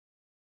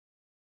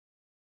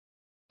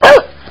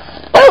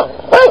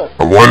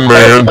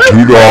one-man,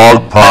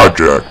 two-dog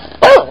project.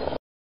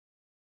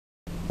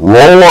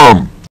 Roll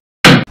 'em!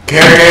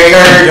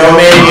 Caretaker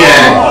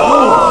Dominion!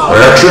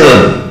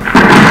 Action!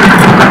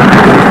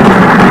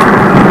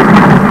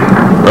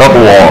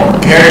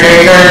 Epilogue.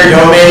 Caretaker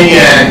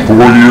Dominion! 4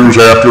 years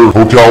after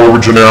Hotel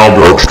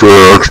Originaldo. Extra,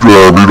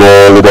 read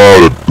all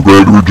about it. The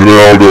great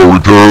Originaldo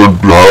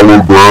returned to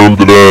hallowed ground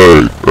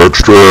today.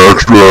 Extra,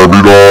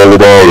 read all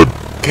about it.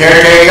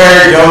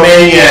 Caretaker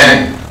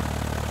Dominion!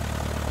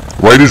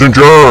 Ladies and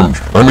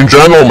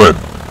gentlemen,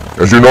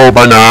 as you know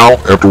by now,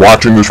 after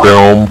watching this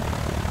film,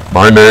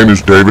 my name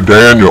is David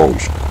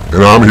Daniels,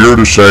 and I'm here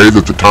to say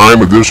that the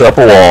time of this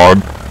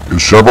epilogue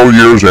is several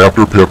years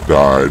after Pip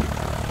died,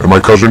 and my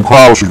cousin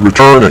Klaus is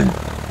returning,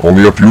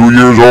 only a few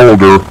years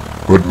older,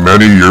 but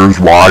many years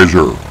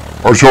wiser,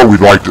 or so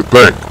we'd like to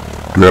think,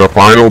 to add a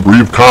final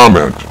brief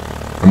comment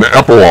on the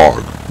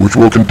epilogue, which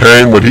will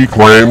contain what he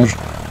claims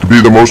to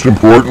be the most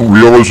important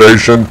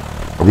realization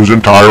of his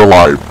entire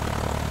life.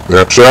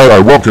 That said, I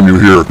welcome you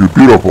here to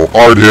beautiful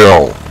Art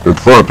Hill, in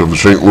front of the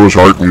St. Louis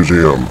Art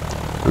Museum.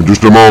 In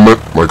just a moment,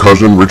 my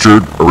cousin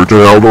Richard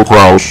Originaldo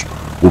Kraus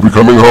will be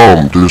coming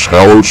home to this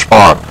hallowed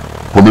spot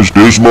from his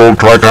dismal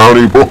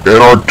Tri-County book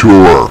and art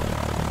tour.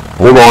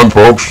 Hold on,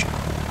 folks.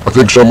 I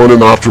think someone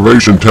in the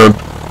observation tent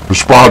has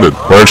spotted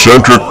my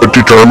eccentric but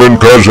determined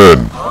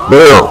cousin.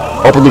 There,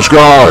 up in the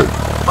sky.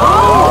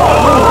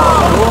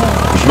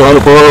 It's not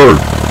a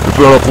bird. It's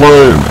not a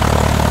plane.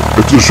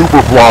 It's a super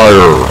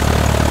flyer.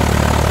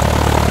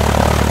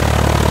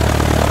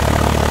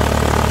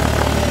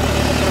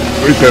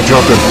 Ain't that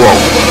something, bro?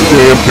 The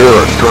damn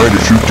terrorist trying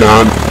to shoot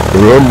down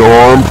an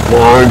unarmed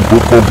flying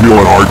bookmobile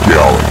and art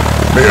gallery.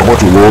 Man,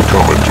 what's the world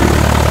coming to?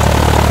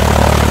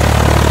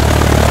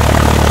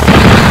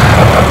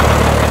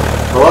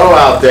 Hello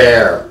out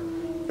there.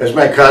 As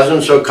my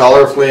cousin so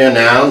colorfully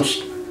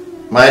announced,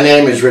 my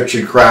name is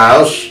Richard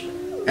Kraus,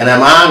 and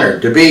I'm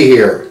honored to be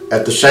here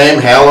at the same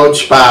hallowed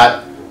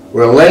spot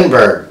where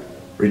Lindbergh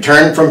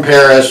returned from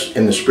Paris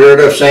in the spirit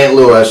of St.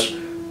 Louis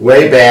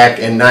way back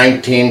in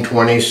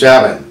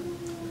 1927.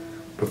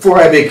 Before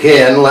I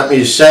begin, let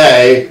me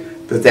say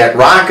that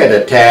rocket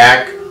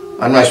attack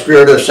on my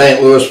Spirit of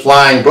St. Louis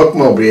flying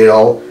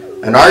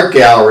bookmobile and art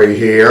gallery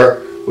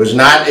here was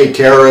not a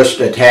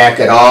terrorist attack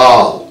at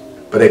all,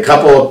 but a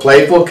couple of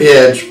playful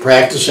kids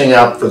practicing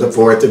up for the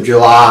 4th of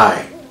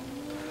July.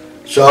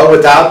 So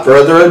without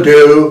further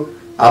ado,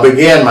 I'll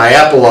begin my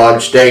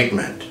epilogue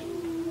statement.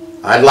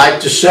 I'd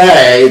like to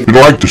say... You'd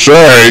like to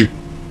say?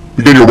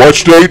 Begin your what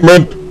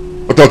statement?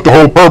 I thought the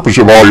whole purpose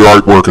of all your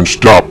artwork and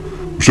stuff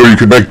so you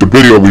could make the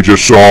video we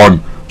just saw and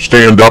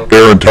stand up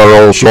there and tell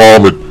us all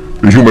that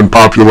the human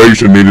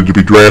population needed to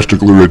be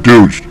drastically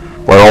reduced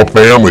by all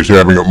families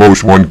having at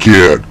most one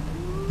kid.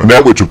 And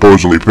that would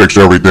supposedly fix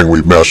everything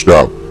we've messed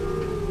up.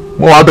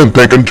 Well, I've been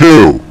thinking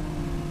too.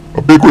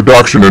 A big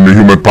reduction in the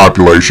human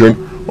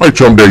population might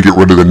someday get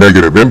rid of the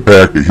negative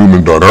impact of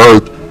humans on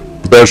Earth,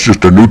 but that's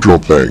just a neutral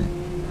thing.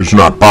 It's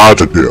not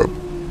positive.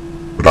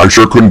 But I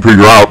sure couldn't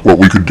figure out what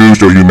we could do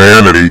so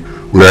humanity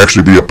would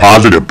actually be a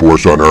positive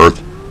force on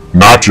Earth,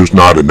 not just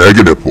not a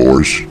negative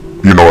force.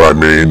 You know what I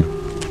mean?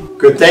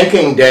 Good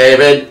thinking,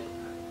 David.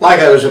 Like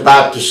I was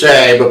about to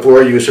say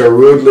before you so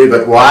rudely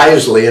but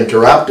wisely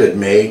interrupted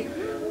me,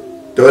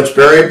 though it's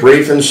very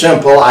brief and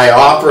simple, I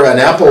offer an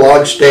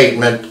epilogue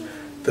statement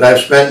that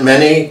I've spent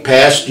many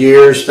past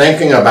years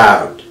thinking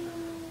about.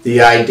 The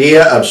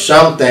idea of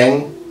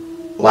something,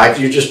 like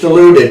you just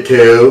alluded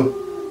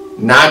to,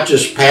 not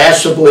just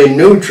passively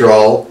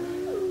neutral,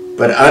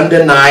 but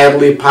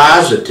undeniably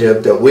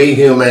positive that we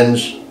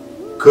humans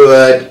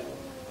could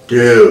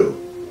do.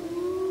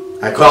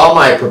 I call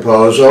my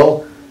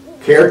proposal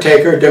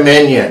Caretaker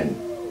Dominion,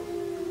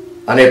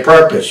 on a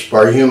purpose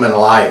for human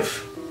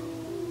life.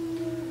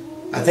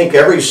 I think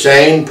every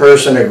sane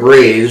person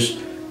agrees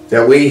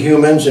that we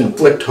humans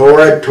inflict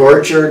horrid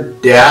torture,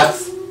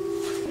 death,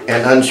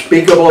 and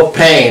unspeakable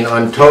pain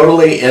on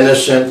totally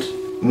innocent,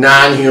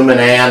 non-human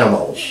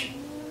animals.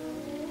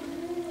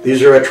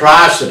 These are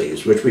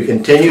atrocities which we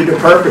continue to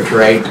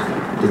perpetrate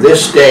to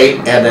this date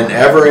at an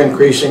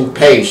ever-increasing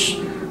pace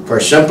for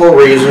simple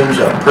reasons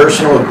of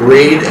personal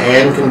greed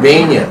and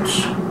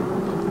convenience.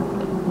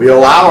 We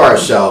allow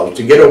ourselves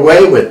to get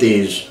away with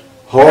these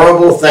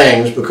horrible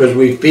things because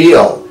we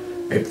feel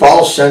a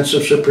false sense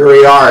of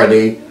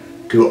superiority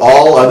to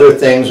all other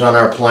things on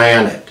our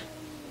planet.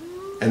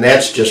 And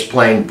that's just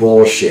plain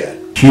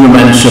bullshit.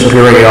 Human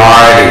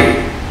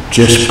superiority,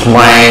 just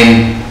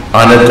plain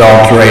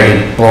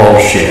unadulterated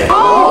bullshit.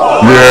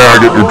 Yeah, I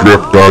get your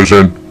drift,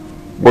 cousin.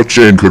 What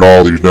sin could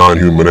all these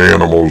non-human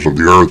animals of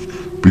the earth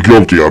be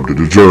guilty of to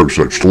deserve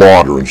such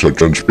slaughter and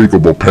such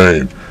unspeakable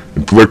pain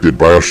inflicted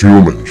by us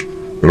humans,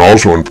 and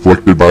also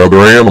inflicted by other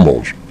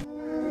animals,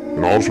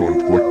 and also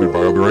inflicted by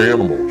other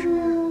animals,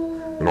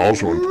 and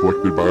also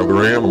inflicted by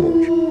other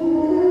animals,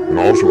 and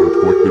also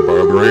inflicted by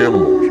other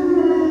animals,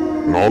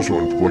 and also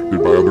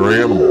inflicted by other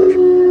animals,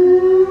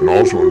 and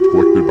also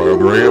inflicted by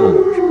other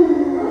animals,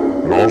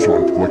 and also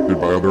inflicted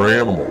by other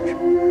animals,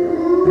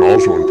 and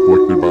also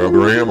inflicted by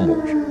other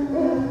animals,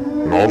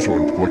 and and also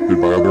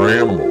inflicted by other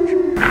animals.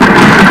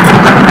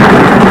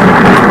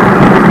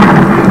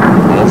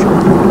 Also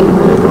inflicted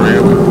by other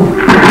animals.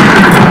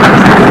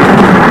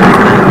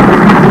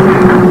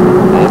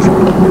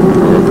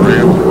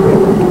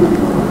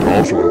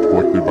 Also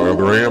inflicted by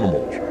other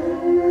animals.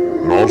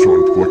 And also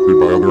inflicted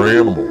by other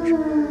animals.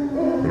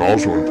 And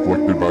also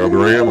inflicted by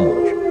other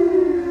animals.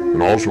 And also inflicted by other animals.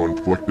 And also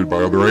inflicted by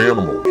other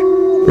animals.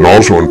 And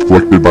also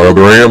inflicted by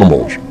other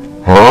animals.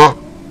 Huh?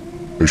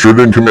 They sure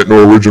didn't commit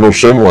no original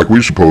sin like we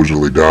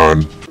supposedly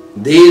done.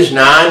 These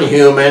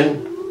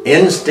non-human,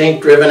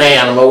 instinct-driven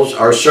animals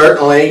are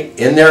certainly,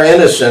 in their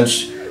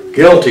innocence,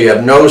 guilty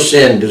of no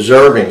sin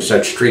deserving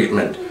such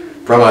treatment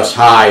from us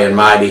high and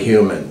mighty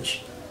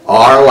humans,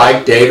 or,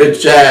 like David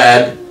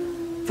said,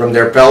 from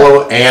their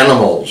fellow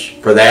animals,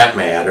 for that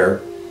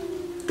matter.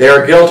 They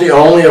are guilty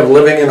only of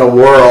living in a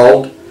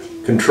world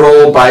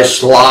controlled by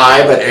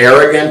sly but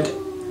arrogant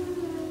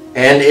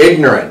and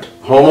ignorant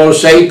Homo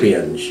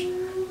sapiens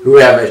who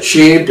have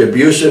achieved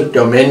abusive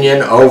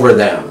dominion over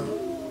them.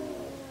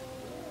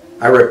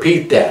 I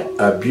repeat that,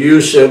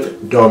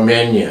 abusive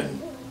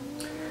dominion.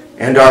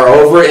 And our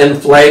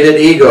overinflated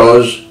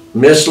egos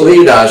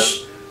mislead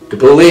us to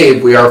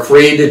believe we are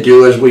free to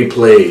do as we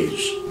please.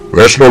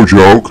 That's no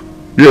joke.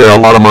 Yeah, a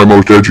lot of my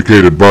most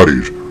educated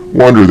buddies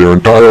wonder their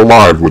entire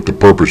lives what the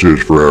purpose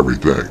is for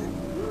everything.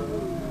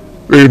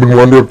 They even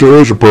wonder if there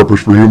is a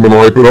purpose for human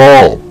life at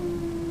all.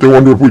 They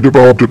wonder if we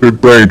developed a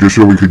big brain just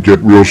so we could get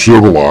real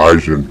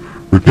civilized and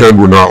pretend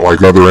we're not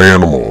like other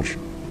animals.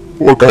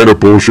 What kind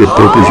of bullshit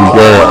purpose is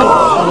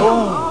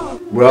that?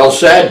 Well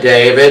said,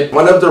 David.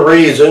 One of the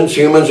reasons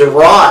humans have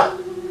wrought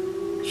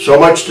so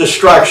much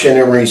destruction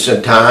in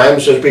recent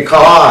times is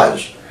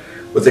because,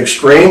 with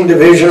extreme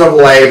division of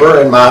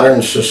labor in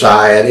modern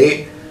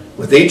society,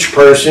 with each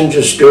person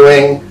just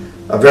doing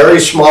a very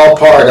small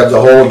part of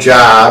the whole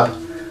job,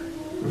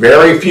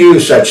 very few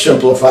such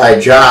simplified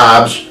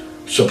jobs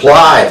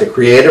supply the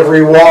creative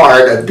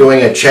reward of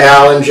doing a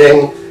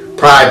challenging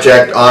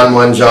project on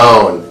one's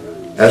own,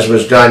 as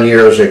was done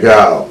years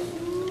ago.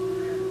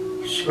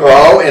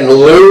 So, in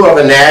lieu of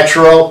a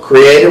natural,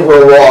 creative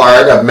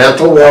reward of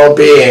mental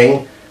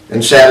well-being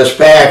and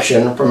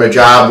satisfaction from a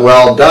job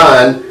well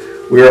done,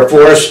 we are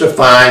forced to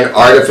find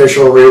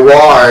artificial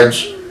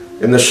rewards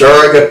in the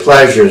surrogate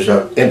pleasures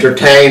of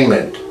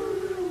entertainment,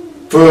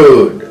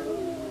 food,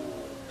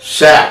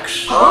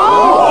 sex,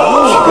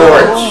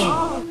 sports,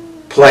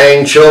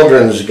 playing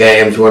children's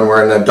games when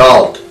we're an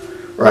adult,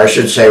 or I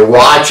should say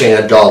watching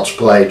adults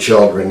play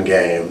children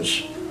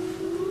games,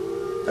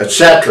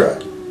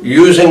 etc.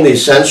 Using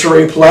these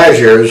sensory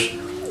pleasures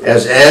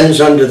as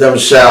ends unto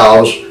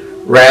themselves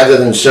rather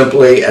than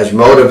simply as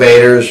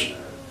motivators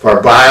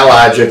for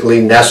biologically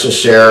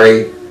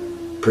necessary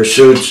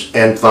pursuits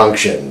and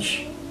functions.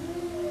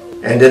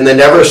 And in the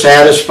never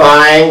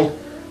satisfying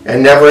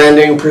and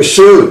never-ending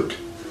pursuit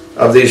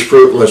of these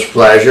fruitless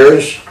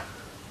pleasures,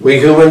 we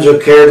humans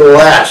have cared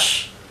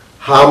less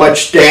how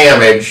much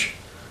damage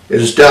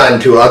is done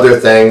to other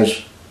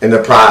things in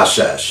the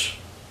process.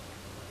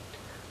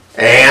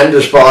 And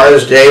as far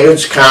as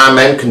David's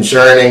comment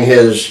concerning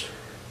his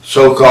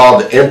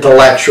so-called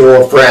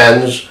intellectual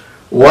friends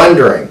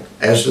wondering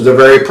as to the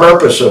very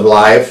purpose of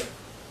life,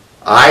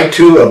 I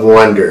too have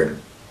wondered,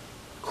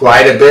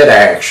 quite a bit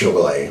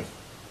actually.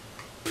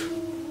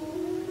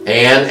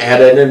 And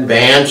at an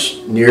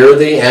advanced, near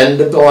the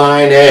end of the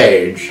line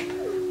age,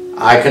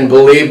 I can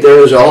believe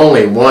there is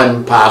only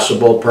one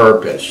possible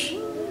purpose.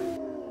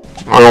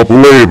 I don't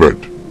believe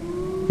it.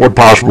 What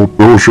possible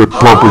bullshit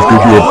purpose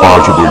could you have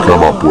possibly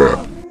come up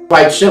with?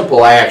 Quite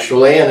simple,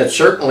 actually, and it's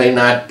certainly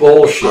not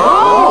bullshit.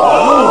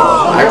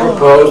 I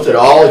propose that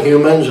all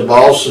humans of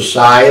all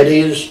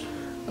societies,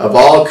 of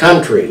all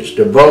countries,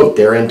 devote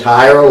their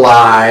entire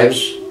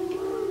lives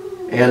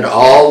and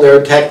all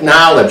their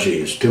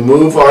technologies to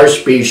move our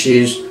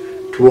species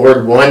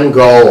toward one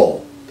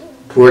goal,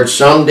 toward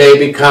someday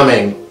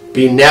becoming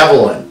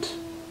benevolent,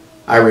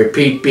 I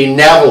repeat,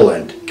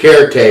 benevolent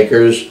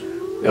caretakers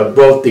of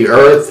both the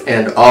earth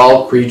and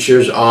all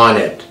creatures on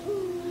it.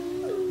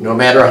 No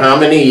matter how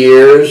many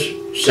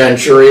years,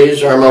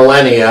 centuries, or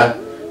millennia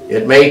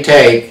it may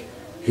take,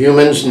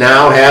 humans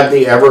now have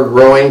the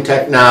ever-growing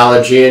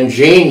technology and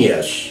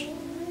genius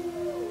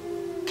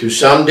to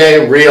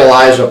someday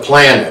realize a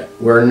planet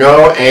where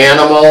no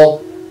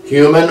animal,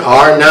 human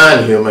or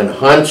non-human,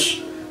 hunts,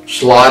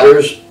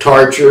 slaughters,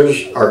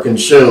 tortures, or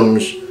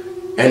consumes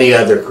any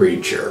other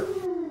creature.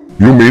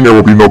 You mean there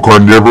will be no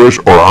carnivorous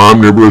or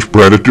omnivorous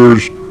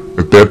predators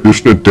at that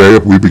distant day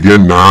if we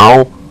begin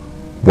now,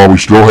 while we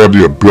still have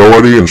the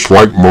ability and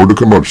slight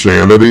modicum of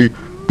sanity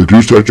to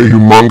do such a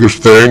humongous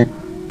thing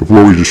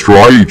before we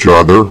destroy each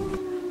other?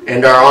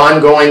 And our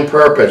ongoing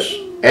purpose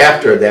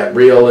after that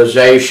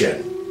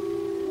realization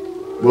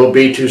will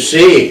be to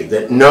see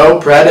that no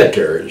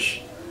predators,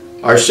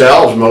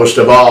 ourselves most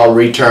of all,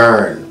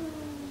 return.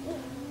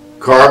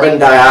 Carbon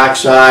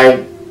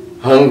dioxide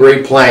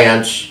hungry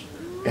plants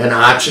and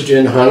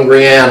oxygen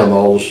hungry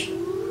animals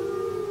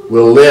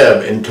will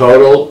live in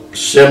total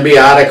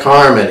symbiotic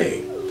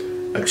harmony,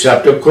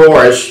 except of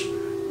course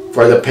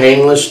for the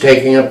painless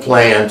taking of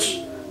plants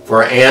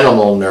for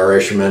animal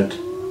nourishment,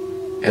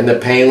 and the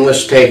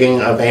painless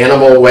taking of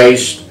animal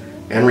waste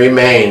and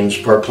remains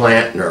for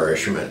plant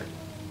nourishment.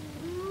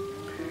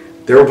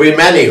 There will be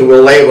many who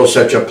will label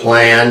such a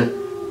plan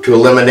to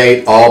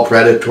eliminate all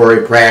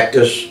predatory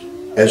practice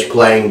as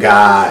playing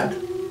God.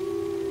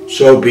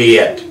 So be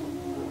it.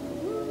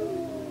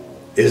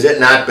 Is it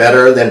not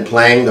better than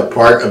playing the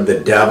part of the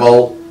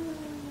devil,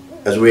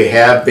 as we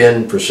have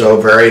been for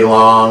so very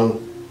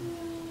long?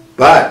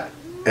 But,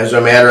 as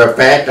a matter of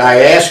fact,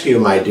 I ask you,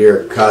 my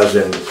dear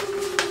cousin,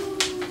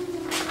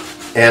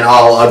 and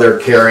all other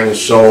caring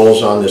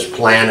souls on this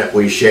planet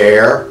we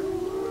share,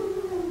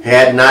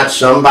 had not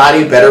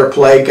somebody better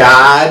play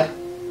God?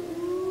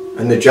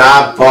 And the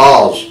job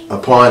falls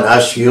upon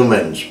us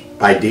humans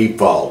by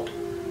default,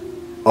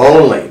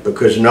 only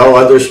because no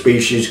other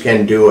species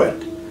can do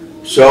it.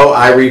 So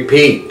I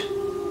repeat,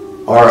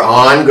 our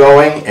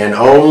ongoing and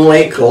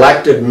only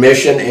collective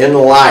mission in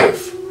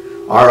life,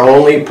 our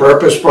only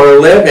purpose for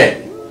living,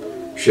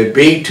 should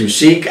be to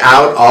seek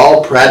out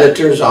all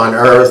predators on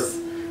earth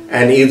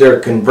and either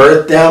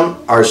convert them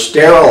or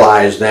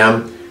sterilize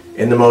them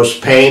in the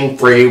most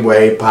pain-free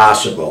way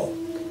possible.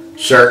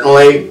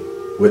 Certainly,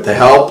 with the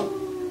help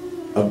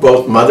of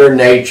both Mother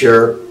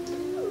Nature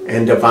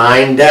and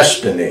divine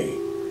destiny,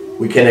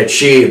 we can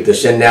achieve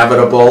this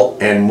inevitable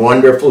and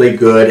wonderfully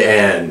good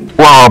end.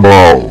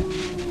 Bravo!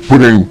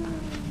 Putting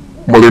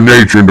Mother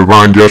Nature and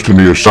divine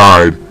destiny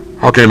aside,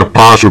 how can it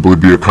possibly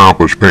be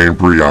accomplished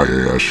pain-free, I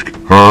ask?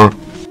 Huh?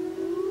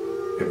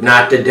 If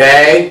not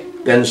today,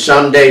 then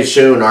someday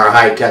soon our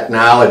high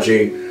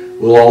technology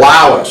will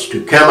allow us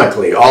to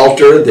chemically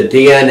alter the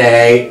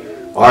DNA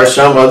or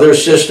some other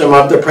system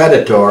of the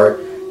predator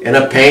in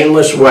a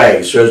painless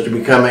way so as to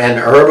become an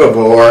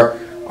herbivore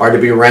or to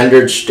be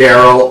rendered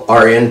sterile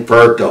or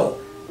infertile,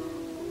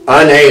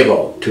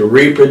 unable to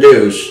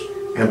reproduce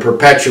and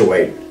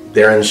perpetuate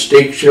their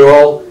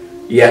instinctual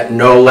yet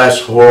no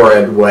less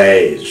horrid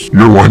ways.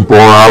 You're one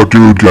far out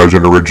dude,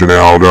 Cousin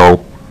Originaldo.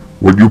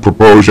 What you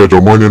propose has a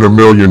 1 in a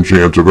million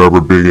chance of ever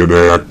being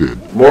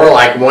enacted. More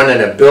like 1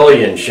 in a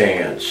billion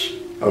chance,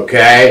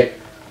 okay?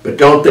 But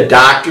don't the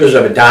doctors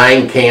of a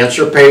dying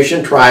cancer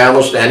patient try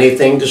almost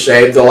anything to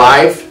save the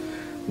life,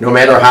 no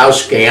matter how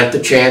scant the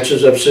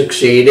chances of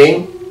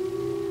succeeding?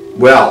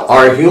 Well,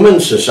 our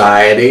human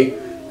society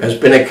has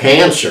been a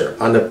cancer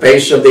on the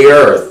face of the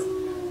earth,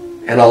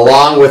 and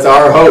along with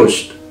our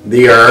host,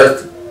 the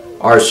earth,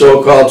 our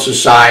so-called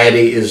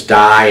society is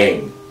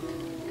dying.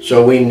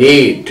 So we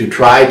need to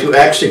try to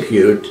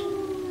execute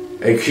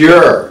a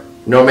cure,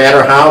 no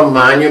matter how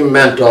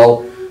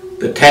monumental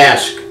the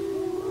task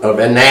of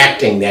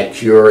enacting that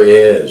cure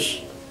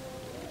is.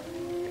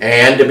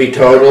 And to be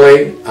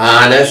totally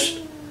honest,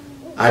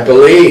 I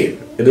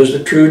believe it is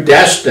the true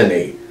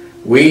destiny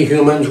we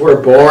humans were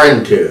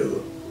born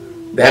to.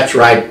 That's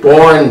right,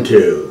 born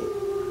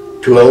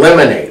to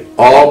eliminate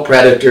all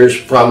predators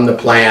from the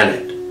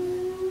planet.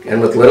 And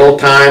with little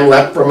time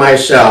left for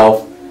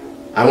myself,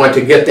 I want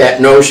to get that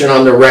notion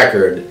on the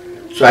record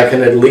so I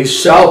can at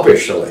least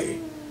selfishly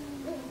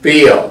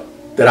feel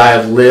that I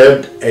have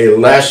lived a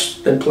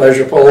less than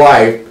pleasurable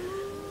life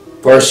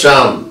for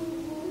some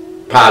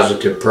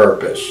positive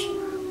purpose,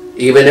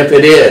 even if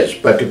it is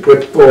but to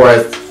put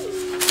forth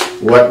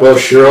what will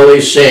surely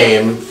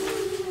seem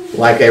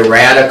like a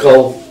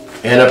radical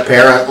and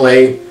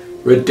apparently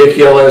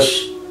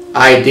ridiculous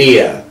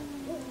idea,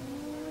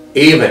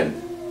 even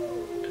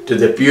to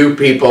the few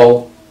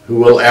people who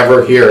will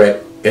ever hear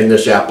it in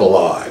this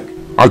epilogue.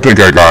 I think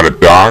I got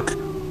it, Doc.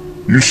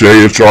 You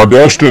say it's our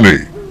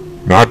destiny,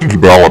 not to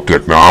develop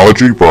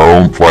technology for our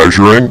own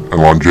pleasuring and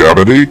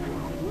longevity,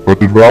 but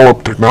to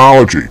develop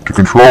technology to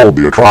control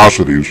the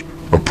atrocities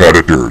of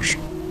predators.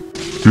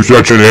 To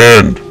such an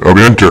end of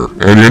inter-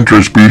 and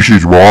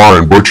intra-species war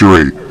and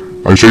butchery,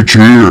 I say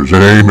cheers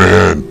and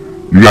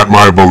amen. You got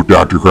my vote,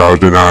 Dr.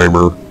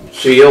 Krausenheimer.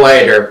 See you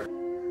later.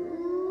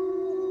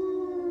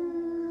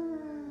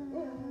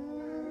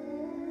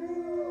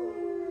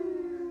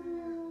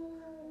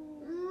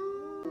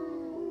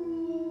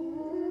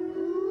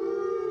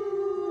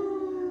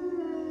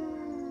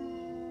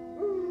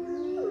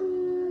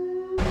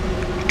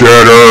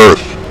 Dead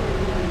Earth.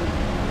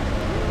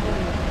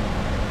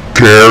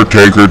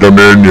 Caretaker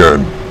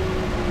Dominion.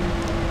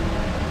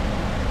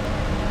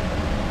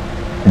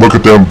 Look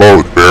at them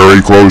both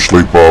very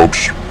closely,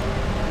 folks.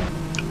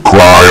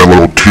 Cry a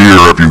little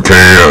tear if you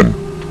can.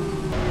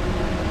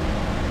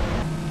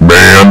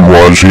 Man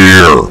was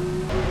here.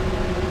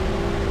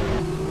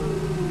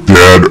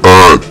 Dead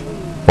Earth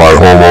by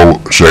Homo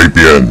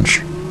sapiens.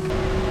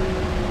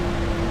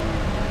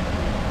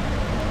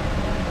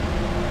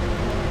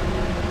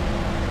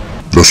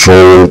 The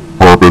sole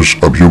purpose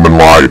of human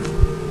life.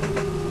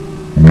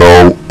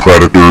 No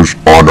predators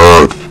on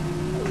Earth.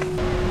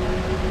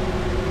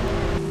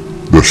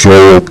 The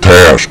sole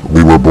task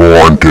we were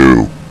born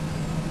to.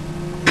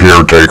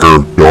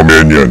 Caretaker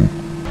Dominion.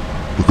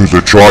 Because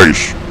the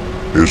choice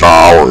is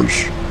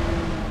ours.